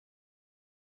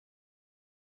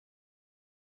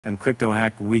And Crypto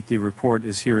Hack Weekly Report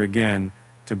is here again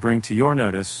to bring to your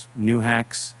notice new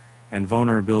hacks and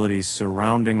vulnerabilities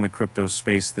surrounding the crypto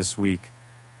space this week.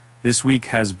 This week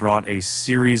has brought a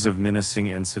series of menacing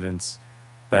incidents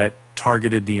that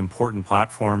targeted the important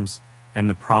platforms and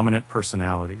the prominent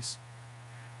personalities.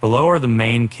 Below are the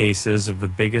main cases of the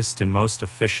biggest and most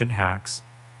efficient hacks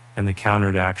and the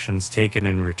countered actions taken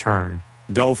in return.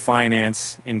 Doja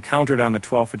Finance encountered on the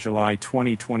 12th of July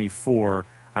 2024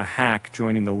 a hack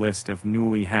joining the list of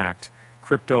newly hacked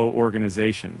crypto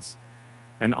organizations.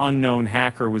 An unknown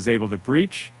hacker was able to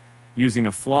breach using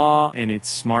a flaw in its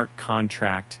smart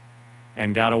contract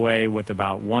and got away with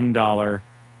about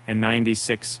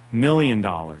 $1.96 million.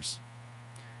 The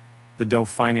Doja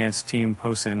Finance team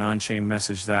posted an on-chain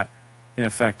message that, in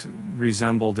effect,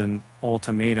 resembled an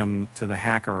ultimatum to the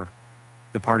hacker.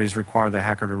 The parties required the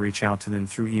hacker to reach out to them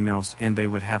through emails, and they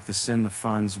would have to send the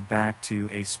funds back to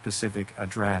a specific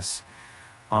address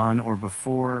on or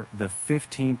before the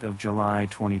 15th of July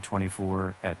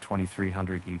 2024 at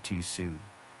 2300 UTC.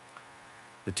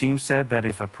 The team said that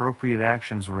if appropriate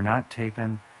actions were not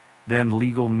taken, then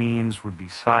legal means would be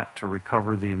sought to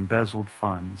recover the embezzled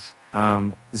funds.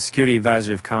 The security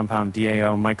advisor of Compound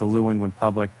DAO, Michael Lewin, went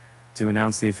public to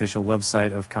announce the official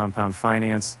website of Compound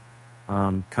Finance.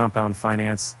 Compound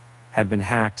Finance had been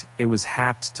hacked. It was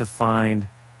hacked to find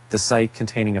the site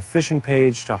containing a phishing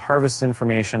page to harvest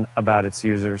information about its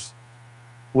users.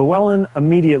 Llewellyn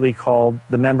immediately called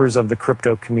the members of the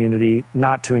crypto community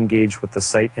not to engage with the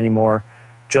site anymore,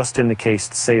 just in the case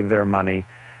to save their money.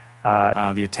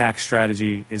 The attack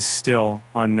strategy is still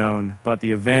unknown, but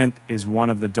the event is one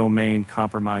of the domain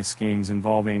compromise schemes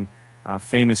involving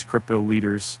famous crypto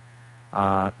leaders.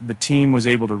 The team was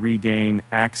able to regain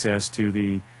access to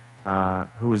the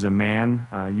who was a man,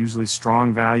 usually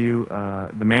strong value,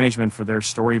 the management for their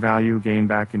story value gained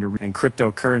back into, and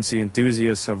cryptocurrency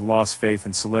enthusiasts have lost faith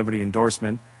in celebrity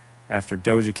endorsement after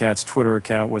Doja Cat's Twitter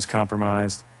account was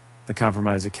compromised. The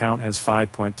compromised account has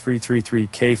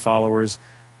 5.333K followers,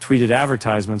 tweeted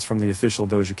advertisements from the official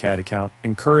Doja Cat account,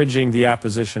 encouraging the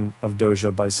opposition of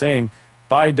Doja by saying,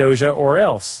 "Buy Doja or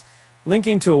else,"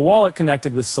 linking to a wallet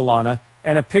connected with Solana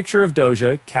and a picture of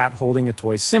Doja Cat holding a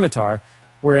toy scimitar,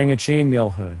 wearing a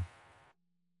chainmail hood.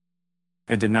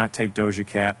 It did not take Doja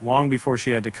Cat long before she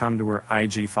had to come to her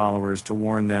IG followers to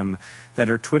warn them that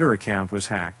her Twitter account was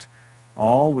hacked.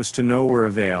 All was to no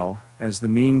avail, as the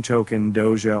meme token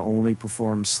Doja only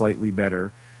performed slightly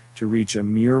better to reach a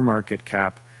mere market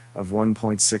cap of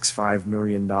 $1.65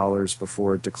 million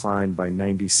before it declined by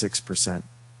 96%.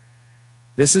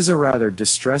 This is a rather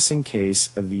distressing case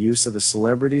of the use of a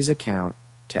celebrity's account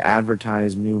to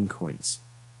advertise meme coins,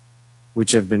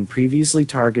 which have been previously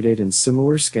targeted in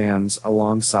similar scams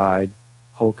alongside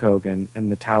Hulk Hogan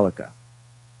and Metallica.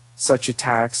 Such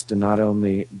attacks do not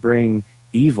only bring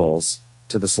evils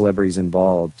to the celebrities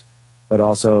involved, but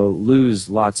also lose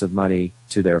lots of money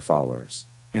to their followers.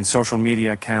 In social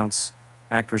media accounts,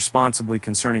 act responsibly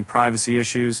concerning privacy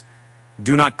issues.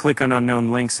 Do not click on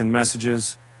unknown links and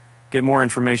messages. Get more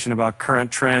information about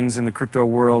current trends in the crypto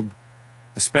world,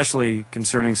 especially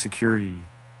concerning security.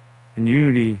 In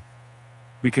unity,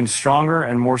 we can stronger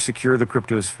and more secure the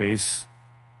crypto space.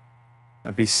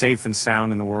 Be safe and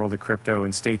sound in the world of crypto,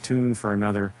 and stay tuned for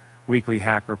another weekly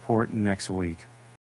hack report next week.